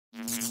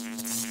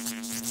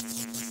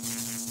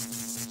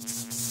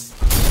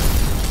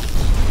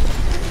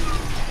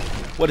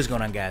What is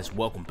going on, guys?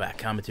 Welcome back.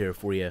 Commentary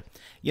for you.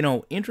 You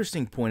know,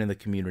 interesting point in the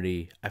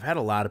community. I've had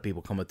a lot of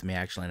people come up to me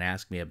actually and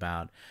ask me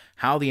about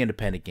how the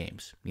independent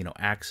games, you know,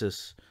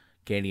 Axis,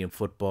 Canadian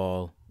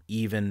football,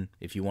 even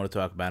if you want to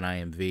talk about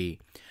IMV,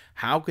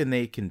 how can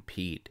they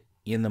compete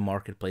in the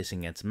marketplace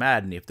against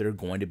Madden if they're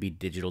going to be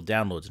digital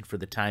downloads? And for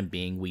the time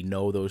being, we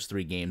know those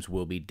three games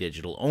will be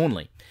digital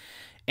only.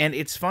 And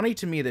it's funny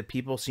to me that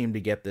people seem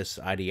to get this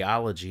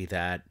ideology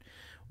that,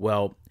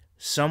 well,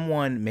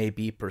 someone may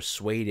be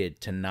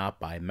persuaded to not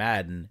buy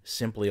Madden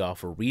simply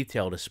off a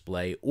retail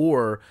display,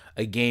 or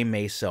a game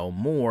may sell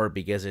more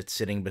because it's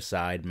sitting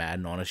beside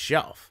Madden on a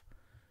shelf.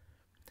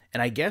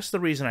 And I guess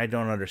the reason I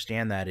don't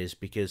understand that is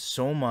because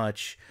so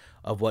much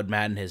of what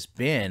Madden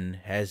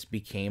has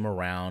became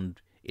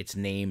around its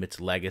name, its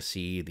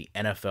legacy, the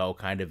NFL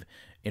kind of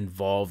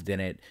involved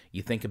in it.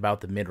 You think about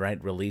the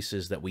mid-rank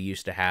releases that we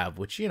used to have,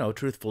 which, you know,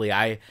 truthfully,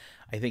 I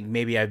think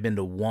maybe I've been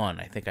to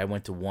one. I think I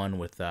went to one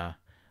with a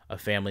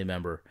family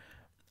member.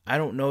 I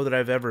don't know that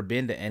I've ever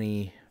been to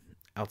any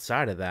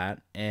outside of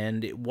that,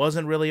 and it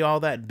wasn't really all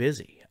that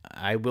busy.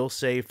 I will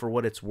say, for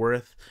what it's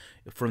worth,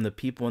 from the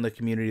people in the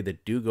community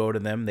that do go to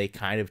them, they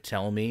kind of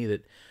tell me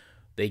that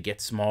they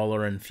get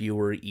smaller and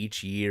fewer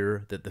each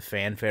year, that the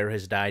fanfare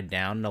has died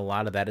down, and a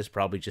lot of that is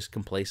probably just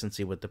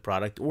complacency with the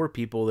product, or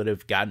people that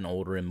have gotten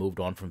older and moved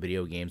on from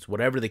video games,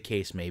 whatever the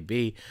case may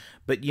be.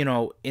 But, you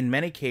know, in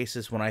many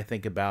cases, when I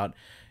think about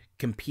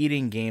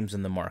competing games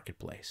in the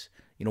marketplace,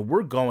 you know,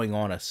 we're going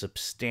on a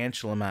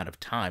substantial amount of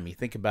time. You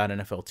think about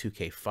NFL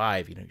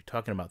 2K5, you know, you're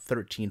talking about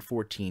 13,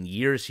 14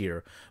 years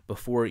here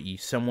before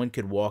someone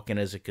could walk in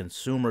as a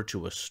consumer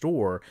to a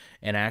store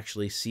and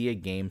actually see a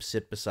game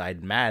sit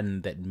beside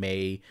Madden that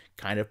may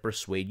kind of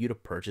persuade you to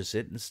purchase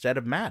it instead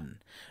of Madden.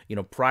 You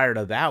know, prior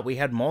to that, we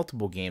had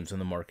multiple games in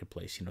the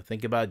marketplace. You know,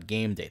 think about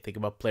Game Day. Think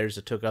about players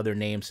that took other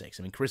namesakes.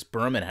 I mean, Chris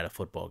Berman had a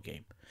football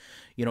game.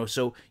 You know,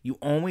 so you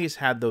always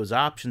had those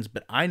options,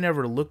 but I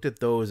never looked at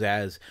those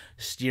as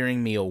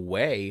steering me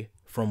away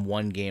from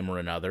one game or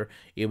another.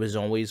 It was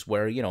always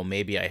where, you know,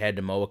 maybe I had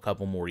to mow a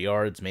couple more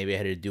yards, maybe I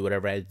had to do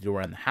whatever I had to do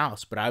around the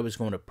house, but I was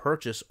going to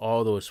purchase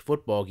all those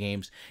football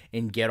games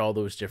and get all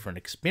those different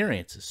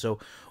experiences. So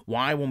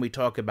why, when we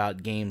talk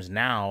about games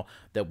now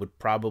that would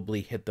probably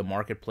hit the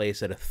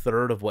marketplace at a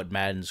third of what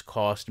Madden's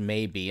cost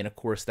may be, and of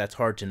course that's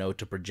hard to know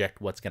to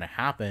project what's going to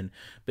happen,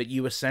 but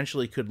you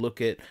essentially could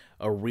look at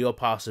a real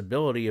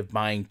possibility of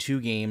buying two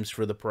games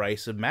for the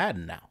price of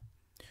Madden now.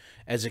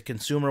 As a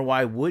consumer,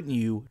 why wouldn't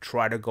you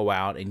try to go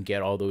out and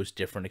get all those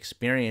different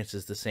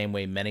experiences the same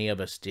way many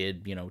of us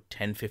did, you know,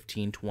 10,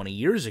 15, 20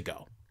 years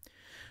ago?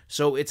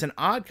 So it's an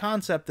odd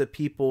concept that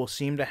people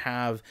seem to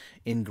have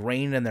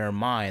ingrained in their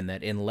mind,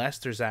 that unless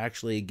there's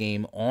actually a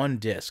game on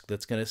disc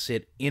that's going to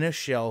sit in a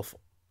shelf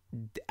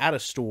at a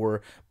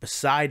store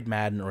beside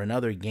Madden or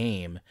another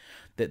game,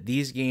 that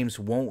these games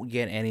won't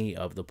get any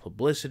of the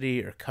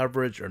publicity or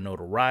coverage or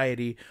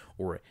notoriety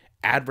or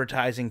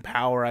advertising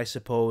power, I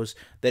suppose,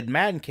 that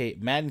Madden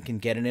can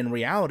get. And in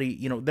reality,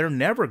 you know, they're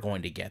never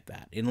going to get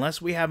that.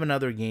 Unless we have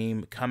another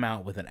game come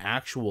out with an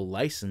actual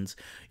license,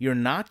 you're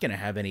not going to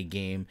have any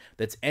game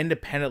that's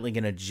independently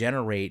going to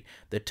generate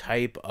the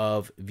type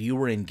of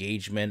viewer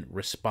engagement,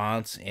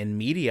 response, and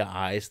media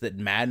eyes that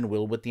Madden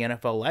will with the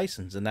NFL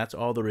license. And that's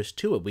all there is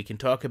to it. We can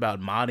talk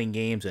about modding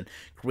games and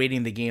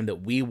creating the game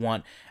that we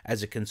want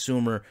as a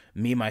consumer,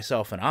 me,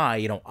 myself, and I.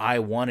 You know, I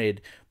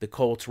wanted the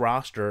Colts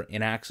roster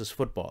in Axis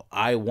football.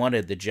 I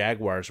wanted the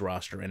Jaguars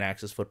roster in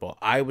Axis football.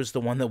 I was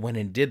the one that went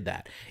and did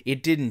that.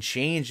 It didn't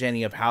change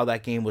any of how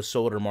that game was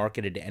sold or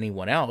marketed to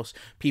anyone else.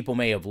 People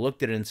may have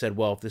looked at it and said,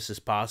 well, if this is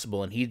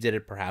possible and he did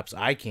it, perhaps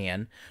I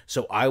can.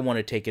 So I want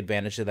to take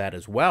advantage of that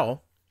as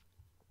well.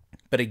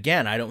 But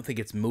again, I don't think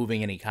it's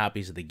moving any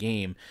copies of the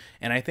game.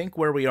 And I think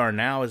where we are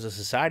now is a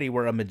society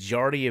where a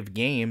majority of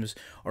games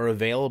are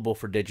available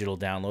for digital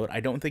download. I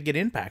don't think it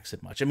impacts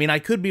it much. I mean, I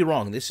could be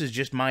wrong. This is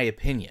just my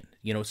opinion.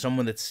 You know,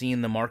 someone that's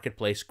seen the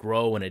marketplace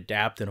grow and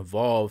adapt and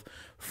evolve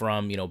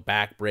from, you know,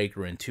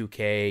 Backbreaker and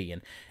 2K.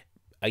 And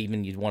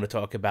even you'd want to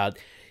talk about,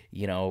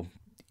 you know,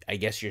 I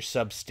guess your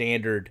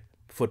substandard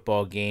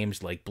football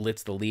games like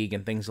Blitz the League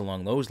and things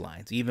along those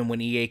lines. Even when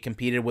EA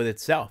competed with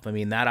itself, I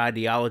mean, that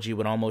ideology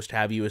would almost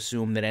have you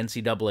assume that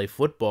NCAA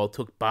football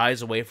took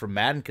buys away from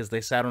Madden because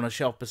they sat on a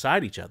shelf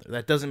beside each other.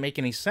 That doesn't make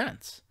any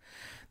sense.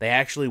 They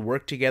actually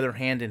work together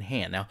hand in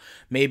hand. Now,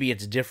 maybe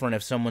it's different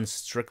if someone's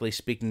strictly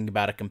speaking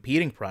about a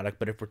competing product,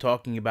 but if we're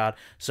talking about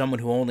someone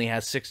who only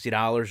has $60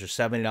 or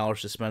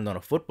 $70 to spend on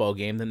a football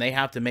game, then they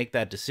have to make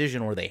that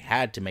decision, or they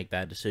had to make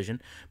that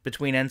decision,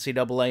 between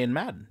NCAA and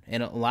Madden.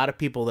 And a lot of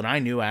people that I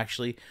knew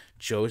actually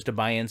chose to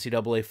buy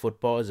NCAA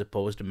football as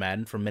opposed to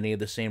Madden for many of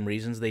the same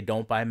reasons they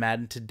don't buy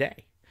Madden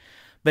today.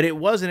 But it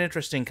was an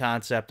interesting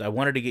concept. I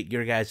wanted to get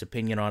your guys'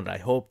 opinion on it. I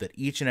hope that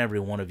each and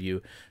every one of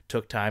you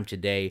took time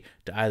today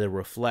to either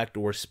reflect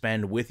or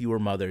spend with your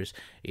mothers.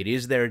 It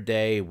is their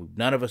day.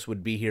 None of us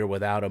would be here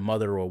without a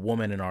mother or a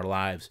woman in our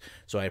lives.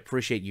 So I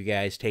appreciate you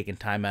guys taking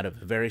time out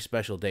of a very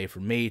special day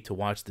for me to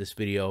watch this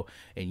video.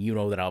 And you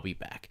know that I'll be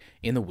back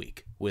in the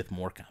week with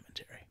more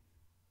commentary.